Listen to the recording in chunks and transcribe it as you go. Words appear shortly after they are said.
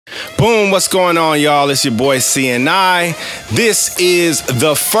Boom, what's going on, y'all? It's your boy CNI. This is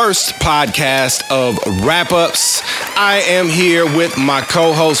the first podcast of Rap Upz. I am here with my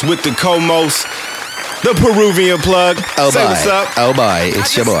co-host, with the co-most, the Peruvian plug. Oh, Say boy. what's up. Oh, boy.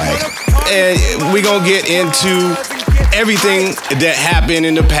 It's your boy. And we're going to get into everything that happened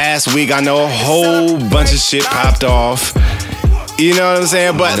in the past week. I know a whole bunch of shit popped off. You know what I'm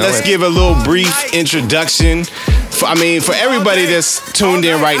saying? But let's give a little brief introduction. For everybody that's tuned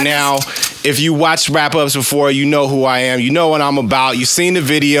in right now, if you watched Rap Upz before, you know who I am. You know what I'm about. You've seen the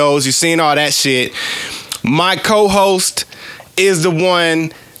videos. You've seen all that shit. My co-host is the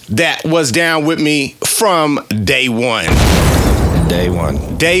one that was down with me from day one. Day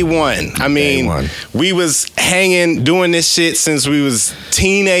one. We was hanging, doing this shit since we was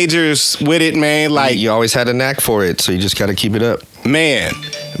teenagers with it, man. Like, you always had a knack for it, so you just got to keep it up. Man,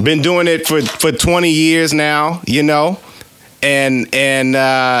 been doing it for 20 years now, you know? And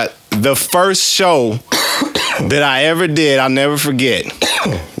the first show that I ever did, I'll never forget.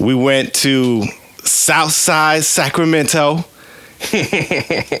 We went to Southside Sacramento,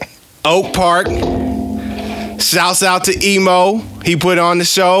 Oak Park. Shouts out to Emo. He put on the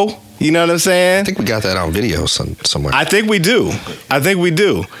show. You know what I'm saying? I think we got that on video somewhere. I think we do.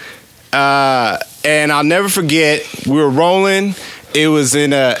 And I'll never forget, we were rolling. It was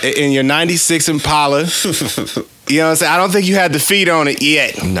in your 96 Impala. You know what I'm saying? I don't think you had the feet on it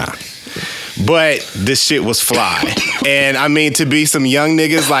yet. Nah. But this shit was fly. And I mean, to be some young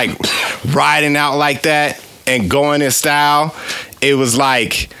niggas like riding out like that and going in style, it was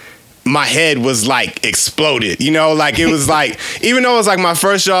like my head was like exploded. You know, like it was like, even though it was like my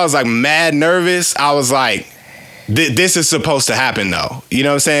first show, I was like mad nervous. I was like, this is supposed to happen though. You know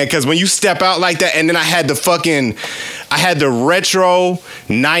what I'm saying? Because when you step out like that, and then I had the retro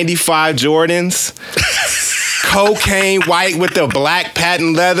 95 Jordans, cocaine white with the black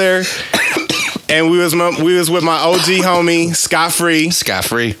patent leather, and we was with my OG homie Scott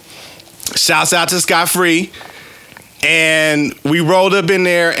Free. Shouts out to Scott Free. And we rolled up in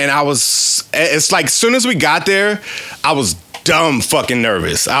there, and it's like, as soon as we got there, I was dumb fucking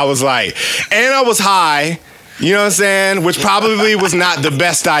nervous. I was like, and I was high. You know what I'm saying? Which probably was not the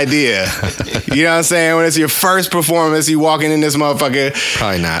best idea. You know what I'm saying? When it's your first performance, you walking in this motherfucker.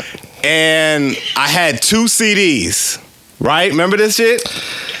 Probably not. And I had 2 CDs, right? Remember this shit?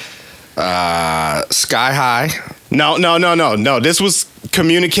 Sky High. No. This was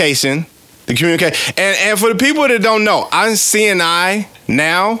Communication. The Communication. And for the people that don't know, I'm CNI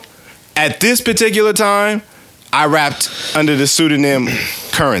now. At this particular time, I rapped under the pseudonym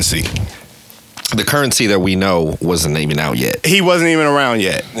Currency. The Currency that we know wasn't even out yet. He wasn't even around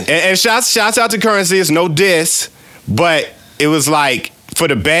yet. And shouts out to Currency. It's no diss, but it was like, for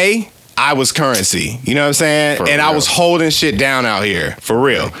the Bay, I was Currency. You know what I'm saying? For and real. I was holding shit down out here, for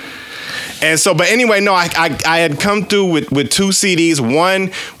real. And so, but anyway, no, I had come through with 2 CDs.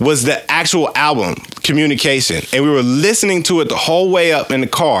 One was the actual album, Communication. And we were listening to it the whole way up in the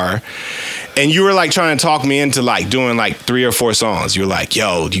car. And you were like trying to talk me into like doing like 3 or 4 songs. You were like,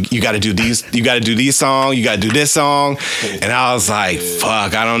 yo, you got to do these. You got to do these songs. You got to do this song. And I was like,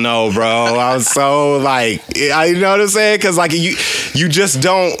 fuck, I don't know, bro. I was so like, you know what I'm saying? Because like you just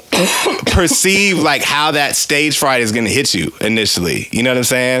don't perceive like how that stage fright is going to hit you initially. You know what I'm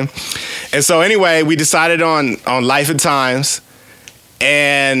saying? And so anyway, we decided on Life and Times.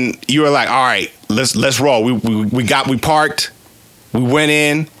 And you were like, all right, let's roll. We parked. We went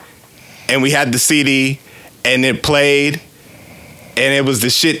in. And we had the CD, and it played, and it was the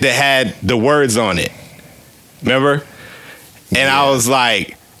shit that had the words on it. Remember? And I was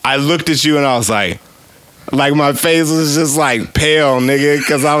like, I looked at you, and I was like my face was just like pale, nigga,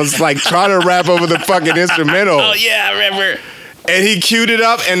 because I was like trying to rap over the fucking instrumental. Oh, yeah, I remember. And he queued it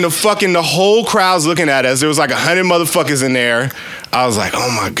up, and the whole crowd's looking at us. There was like 100 motherfuckers in there. I was like,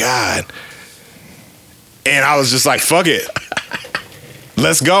 oh my God. And I was just like, fuck it.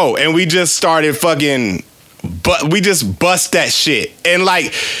 Let's go. And we just started we just bust that shit. And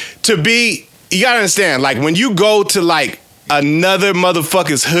like, you gotta understand, like when you go to like another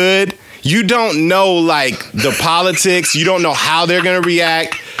motherfucker's hood, you don't know like the politics, you don't know how they're gonna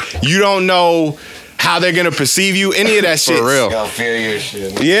react, you don't know how they're gonna perceive you, any of that shit. For real. Gonna feel your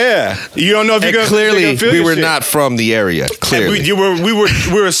shit. Yeah. You don't know if you're gonna clearly feel we your were shit. not from the area. Clearly.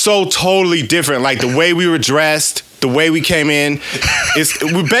 We were so totally different. Like the way we were dressed, the way we came in,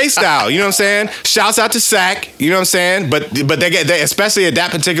 we're Bay style. You know what I'm saying? Shouts out to Sac. You know what I'm saying? But they especially at that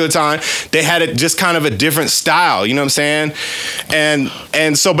particular time, they had just kind of a different style. You know what I'm saying?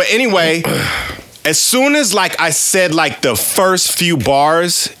 And so, but anyway, as soon as like I said like the first few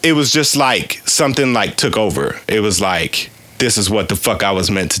bars, it was just like something like took over. It was like this is what the fuck I was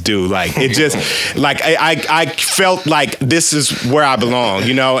meant to do. Like, it just, like, I felt like this is where I belong,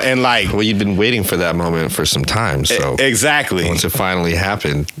 you know? And like... Well, you'd been waiting for that moment for some time, so... Exactly. Once it finally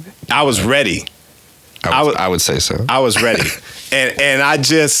happened... I was ready. I would say so. I was ready. and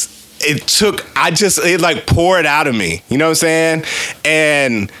it like poured out of me. You know what I'm saying?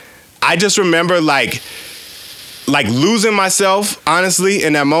 And I just remember like losing myself, honestly,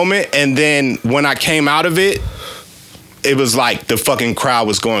 in that moment. And then when I came out of it, it was like the fucking crowd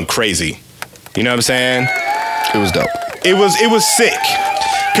was going crazy. You know what I'm saying? It was dope. It was sick.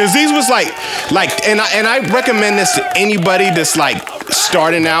 Cause these was like, and I recommend this to anybody that's like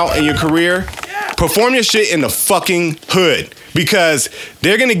starting out in your career. Perform your shit in the fucking hood, because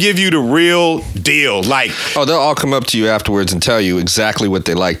they're gonna give you the real deal. Like, oh, they'll all come up to you afterwards and tell you exactly what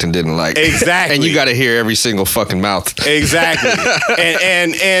they liked and didn't like. Exactly. And you got to hear every single fucking mouth. Exactly.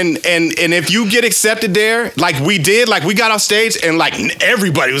 and if you get accepted there, like we did, like we got off stage and like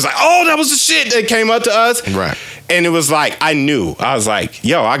everybody was like, "Oh, that was the shit." That came up to us, right? And it was like I was like,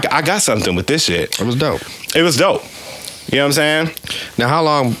 "Yo, I got something with this shit." It was dope. It was dope. You know what I'm saying? Now, how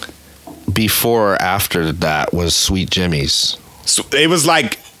long before or after that was Sweet Jimmy's? So it was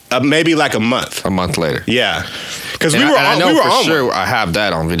like maybe like a month. A month later. Yeah. Because I know for sure I have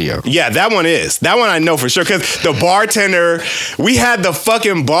that on video. Yeah, that one I know for sure. Because the bartender, we had the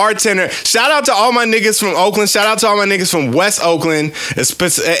fucking bartender. Shout out to all my niggas from Oakland. Shout out to all my niggas from West Oakland,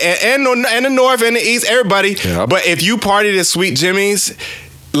 and the North and the East, everybody. Yep. But if you partied at Sweet Jimmy's,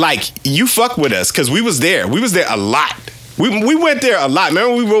 like, you fuck with us, because we was there. We was there a lot. We went there a lot.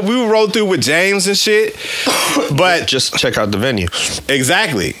 Remember, we rolled through with James and shit. But just check out the venue.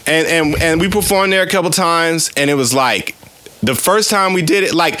 Exactly. And we performed there a couple times, and it was like the first time we did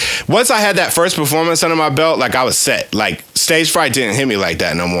it, like once I had that first performance under my belt, like I was set. Like stage fright didn't hit me like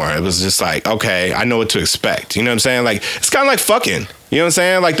that no more. It was just like, okay, I know what to expect. You know what I'm saying? Like, it's kind of like fucking. You know what I'm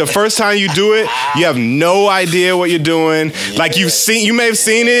saying? Like the first time you do it, you have no idea what you're doing. Like you may have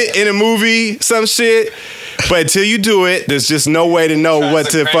seen it in a movie, some shit. But until you do it, there's just no way to know what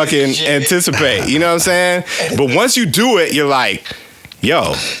to fucking anticipate. You know what I'm saying? But once you do it, you're like,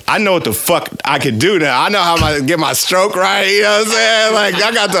 yo, I know what the fuck I could do now. I know how I'm going to get my stroke right. You know what I'm saying? Like,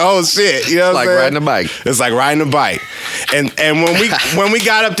 I got the whole shit. You know what I'm saying? Like riding a bike. It's like riding a bike. And when we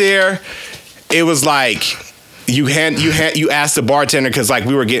got up there, it was like, you asked the bartender, because like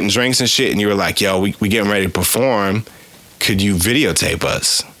we were getting drinks and shit, and you were like, yo, we getting ready to perform. Could you videotape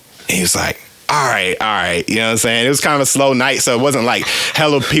us? And he was like, all right. You know what I'm saying? It was kind of a slow night, so it wasn't like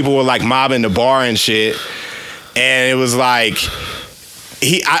hella people were like mobbing the bar and shit. And it was like,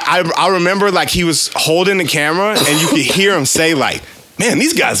 I remember like he was holding the camera, and you could hear him say like, man,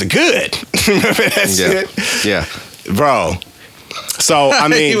 these guys are good. Remember that shit? Yeah. Bro. So, I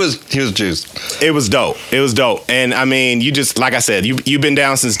mean, he was juiced. It was dope. And I mean, you just, like I said, you've been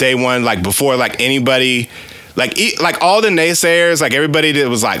down since day one, like before like anybody. Like all the naysayers, like everybody that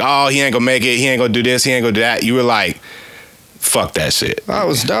was like, oh, he ain't gonna make it, he ain't gonna do this, he ain't gonna do that. You were like, fuck that shit. Oh, it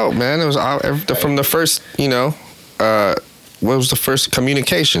was dope, man. It was from the first, what was the first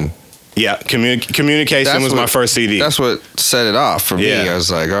communication? Yeah, communication was my first CD. That's what set it off for me. I was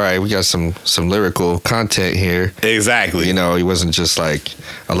like, all right, we got some lyrical content here. Exactly. He wasn't just like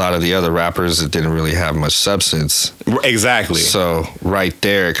a lot of the other rappers that didn't really have much substance. Exactly. So right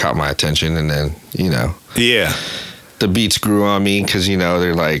there, it caught my attention, and then yeah, the beats grew on me because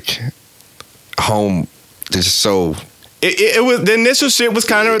they're like home. They're just so. It was, the initial shit was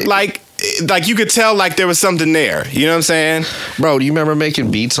kind of like you could tell like there was something there. You know what I'm saying? Bro, do you remember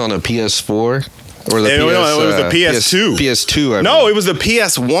making beats on a PS4? Or the it was the PS2. PS2. No, it was the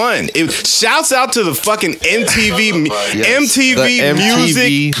PS1. Shouts out to the fucking MTV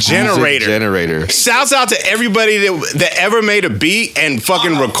Music Generator. Shouts out to everybody that ever made a beat and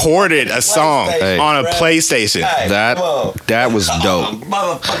fucking recorded a song on a PlayStation. That was dope.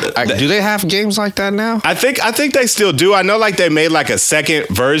 Do they have games like that now? I think they still do. I know like they made like a second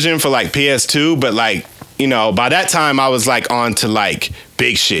version for like PS2, but like, by that time I was like on to like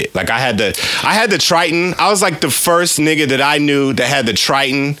big shit. Like I had the Triton. I was like the first nigga that I knew that had the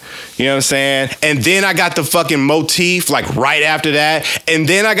Triton. You know what I'm saying? And then I got the fucking Motif like right after that. And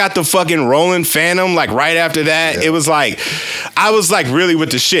then I got the fucking Roland Phantom like right after that. Yeah. It was like, I was like really with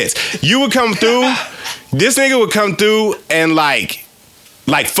the shits. You would come through, this nigga would come through and like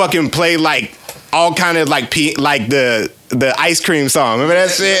fucking play like all kind of like the ice cream song. Remember that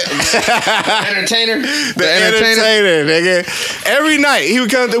shit? Entertainer. The entertainer, nigga. Every night he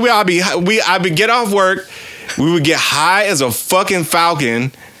would come through. I'd be get off work. We would get high as a fucking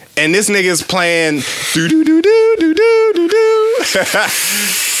falcon, and this nigga's playing do do do do do do do do.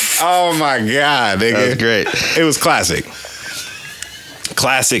 Oh my god, nigga. That was great. It was classic.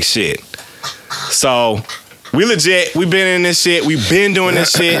 Classic shit. So we legit, we been in this shit, we been doing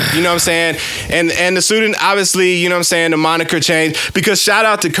this shit, you know what I'm saying? And the student, obviously, you know what I'm saying, the moniker changed, because shout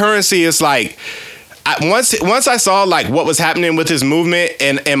out to Currency, it's like, once I saw like what was happening with his movement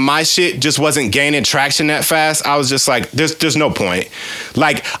and my shit just wasn't gaining traction that fast, I was just like, there's no point.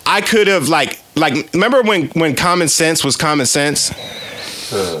 Like I could have like remember when Common Sense was Common Sense,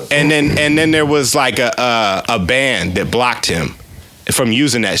 and then there was like a band that blocked him from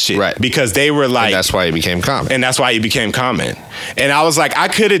using that shit, right? Because they were like, and that's why he became Common. And that's why he became Common. And I was like, I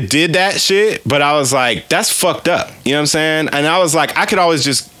could have did that shit, but I was like, that's fucked up. You know what I'm saying? And I was like, I could always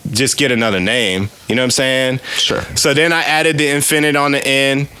just get another name. You know what I'm saying? Sure. So then I added the infinite on the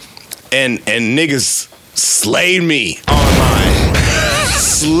end, and niggas slayed me online.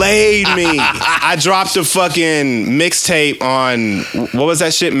 Slayed me. I dropped a fucking mixtape on, what was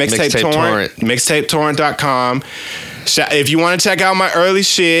that shit? Mixtape Torrent. Mixtapetorrent.com. If you want to check out my early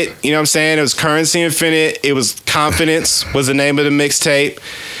shit, you know what I'm saying? It was Currency Infinite. It was Confidence was the name of the mixtape.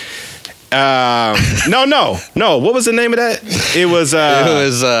 No. What was the name of that? It was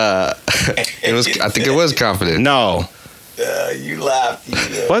I think it was Confident. No. You laughed.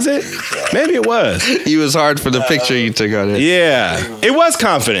 Was it? Maybe it was. He was hard for the picture you took on it. Yeah. It was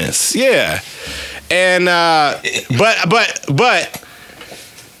Confidence. Yeah. And but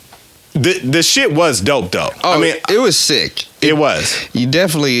the shit was dope though. Oh, I mean, it was sick. It was. You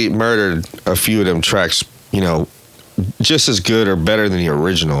definitely murdered a few of them tracks, you know, just as good or better than the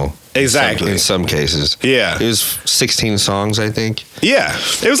original. Exactly. In some cases. Yeah. It was 16 songs, I think. Yeah.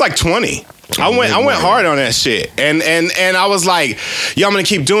 It was like 20. I went hard on that shit. And I was like, yo, I'm gonna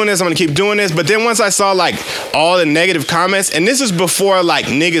keep doing this, But then once I saw like all the negative comments, and this is before like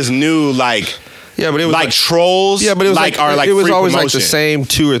niggas knew like, yeah, but it was like trolls. Yeah, but it was like it was always promotion. like the same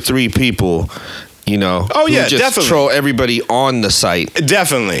 2 or 3 people, you know. Oh yeah, who just definitely troll everybody on the site.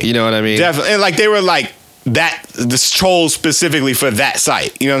 Definitely. You know what I mean? Definitely. And like they were like this troll specifically for that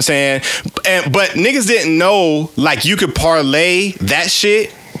site. You know what I'm saying? But niggas didn't know like you could parlay that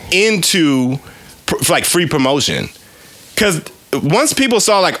shit into like free promotion. Cause once people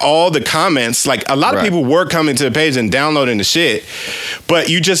saw like all the comments, like a lot of people were coming to the page and downloading the shit, but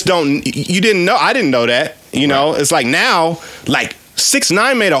you didn't know. I didn't know that, you know. It's like now, like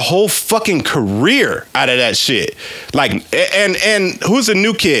 6ix9ine made a whole fucking career out of that shit. Like, and who's the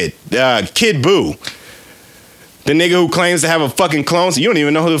new kid? Kid Boo. The nigga who claims to have a fucking clone, so you don't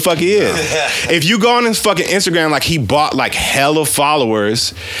even know who the fuck he is. If you go on his fucking Instagram, like he bought like hella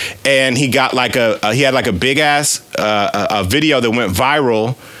followers, and he got like he had like a big ass a video that went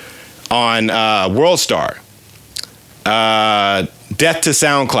viral on World Star. Death to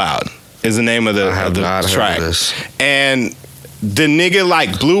SoundCloud is the name of the track. Heard of this. And the nigga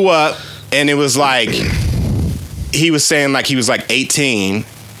like blew up, and it was like he was saying like he was like 18.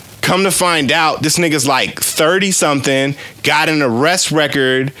 Come to find out, this nigga's like 30-something, got an arrest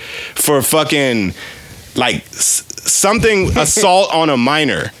record for fucking like something assault on a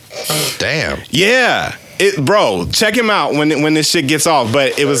minor. Damn. Yeah. Bro, check him out when this shit gets off.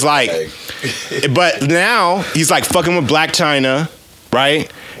 But it was like, but now he's like fucking with Black China,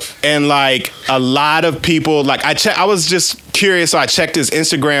 right? And like a lot of people, like I was just curious, so I checked his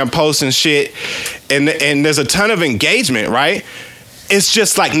Instagram posts and shit, and there's a ton of engagement, right? It's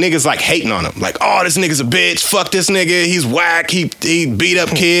just like niggas like hating on him. Like, oh, this nigga's a bitch. Fuck this nigga. He's whack. He beat up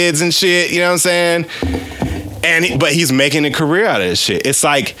kids and shit. You know what I'm saying? But he's making a career out of this shit. It's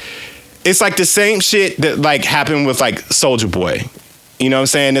like the same shit that like happened with like Soulja Boy. You know what I'm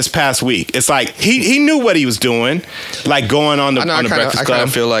saying? This past week. It's like he knew what he was doing, like going on the Breakfast Club. I kind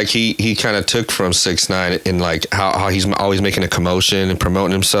of feel like he kind of took from 6ix9ine in like how he's always making a commotion and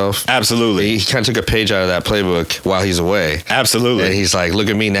promoting himself. Absolutely. He kind of took a page out of that playbook while he's away. Absolutely. And he's like, look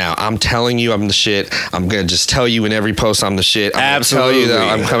at me now. I'm telling you I'm the shit. I'm going to just tell you in every post I'm the shit. I'm going to tell you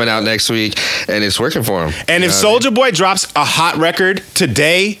that I'm coming out next week. And it's working for him. And if Soulja Boy drops a hot record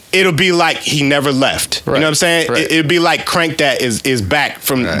today, it'll be like he never left. Right. You know what I'm saying? Right. It'll be like Crank That is back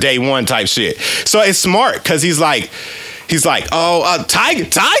from day one type shit. So it's smart because he's like, oh, Tiger.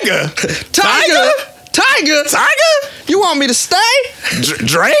 You want me to stay?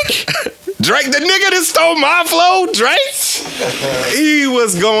 Drake, the nigga that stole my flow, Drake. He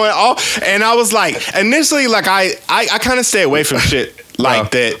was going off, and I was like, initially, like I kind of stay away from shit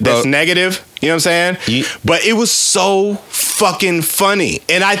like that's negative. You know what I'm saying? But it was so fucking funny.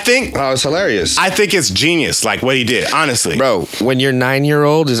 And I think... Oh, it's hilarious. I think it's genius, like, what he did, honestly. Bro, when your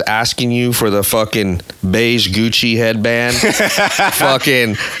 9-year-old is asking you for the fucking beige Gucci headband,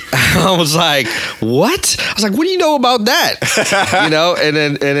 fucking... I was like, what? I was like, what do you know about that? You know?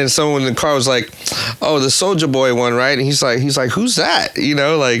 And then someone in the car was like, oh, the Soulja Boy one, right? And he's like, who's that? You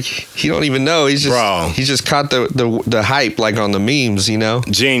know, like, he don't even know. He just caught the hype, like, on the memes, you know?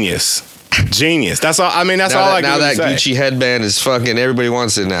 Genius. That's all. I mean, that's all I can really say. Now that Gucci headband is fucking, everybody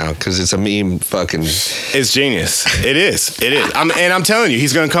wants it now because it's a meme fucking. It's genius. It is. I'm telling you,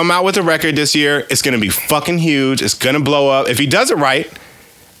 he's going to come out with a record this year. It's going to be fucking huge. It's going to blow up. If he does it right,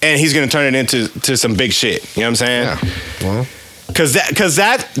 and he's going to turn it into some big shit. You know what I'm saying? Yeah. Well. Because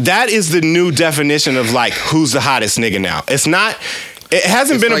that is the new definition of, like, who's the hottest nigga now. It's not... It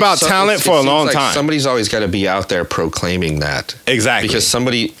hasn't been about talent for a long time. Somebody's always got to be out there proclaiming that. Exactly. Because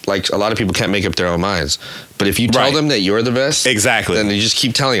somebody, like, a lot of people can't make up their own minds. But if you tell them that you're the best, exactly, then you just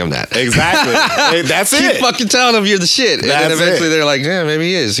keep telling them that. Exactly. That's it. Keep fucking telling them you're the shit. And then eventually they're like, yeah, maybe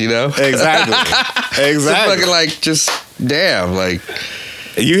he is, you know? Exactly. So fucking, like, just, damn, like...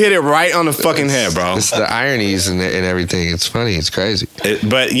 You hit it right on the fucking head, bro. It's the ironies and everything. It's funny. It's crazy.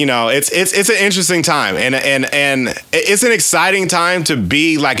 But you know, it's an interesting time, and it's an exciting time to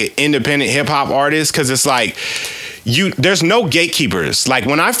be like an independent hip hop artist because it's like there's no gatekeepers. Like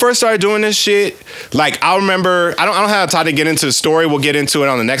when I first started doing this shit, like I remember I don't have time to get into the story. We'll get into it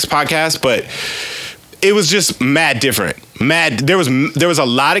on the next podcast, but it was just mad different. There was a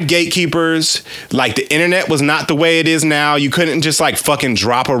lot of gatekeepers. Like the internet was not the way it is now. You couldn't just like fucking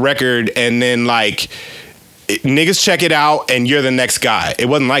drop a record and then like niggas check it out and you're the next guy. It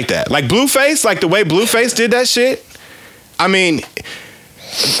wasn't like that. Like Blueface, like the way Blueface did that shit. I mean,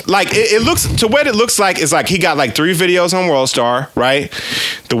 like it looks to what it looks like is like he got like 3 videos on World Star, right?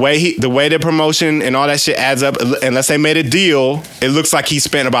 The way the promotion and all that shit adds up, unless they made a deal, it looks like he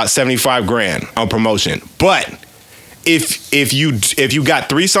spent about $75,000 on promotion. But if you got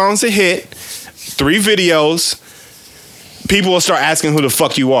 3 songs to hit, 3 videos, people will start asking who the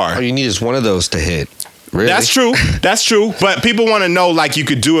fuck you are. All you need is one of those to hit. Really? That's true. But people want to know, like, you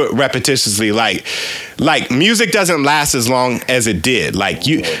could do it repetitiously. Like music doesn't last as long as it did. Like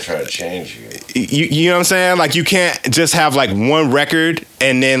you try to change you know what I'm saying? Like you can't just have like one record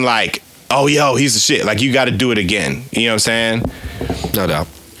and then like, oh yo, he's the shit. Like you got to do it again. You know what I'm saying? No doubt.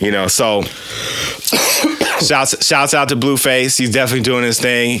 You know, so shouts out to Blueface. He's definitely doing his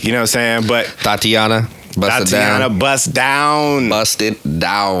thing. You know what I'm saying? But Tatiana bust it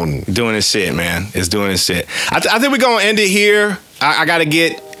down. Doing his shit, man. It's doing his shit. I think we're going to end it here. I got to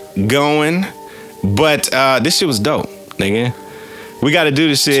get going. But this shit was dope, nigga. We got to do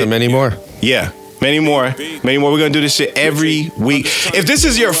this shit. So many more. Yeah. Many more. We're going to do this shit every week. If this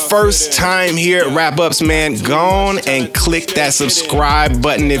is your first time here at Rap Upz, man, go on and click that subscribe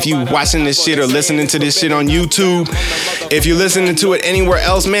button. If you watching this shit or listening to this shit on YouTube, if you're listening to it anywhere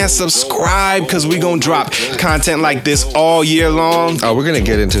else, man, subscribe because we going to drop content like this all year long. Oh, we're going to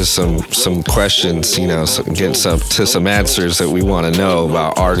get into some questions, you know, get some answers that we want to know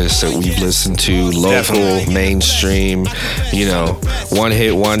about artists that we've listened to, local, definitely, mainstream, you know,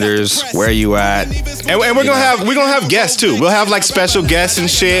 one-hit wonders, where you at. And we're gonna have guests too. We'll have like special guests and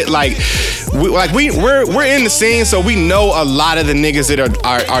shit. Like we're in the scene, so we know a lot of the niggas that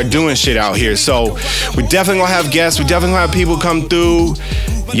are doing shit out here. So we definitely gonna have guests. We definitely gonna have people come through.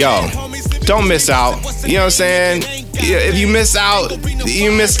 Yo, don't miss out. You know what I'm saying? If you miss out,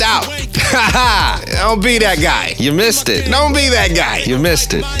 you missed out. Don't be that guy. You missed it. Don't be that guy. You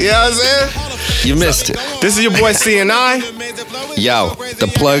missed it. You know what I'm saying? You missed it. This is your boy CNI. Yo, the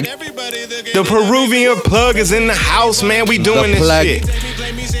plug. The Peruvian plug is in the house, man. We doing this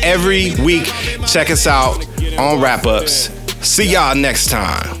shit every week. Check us out on Rap Upz. See y'all next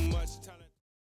time.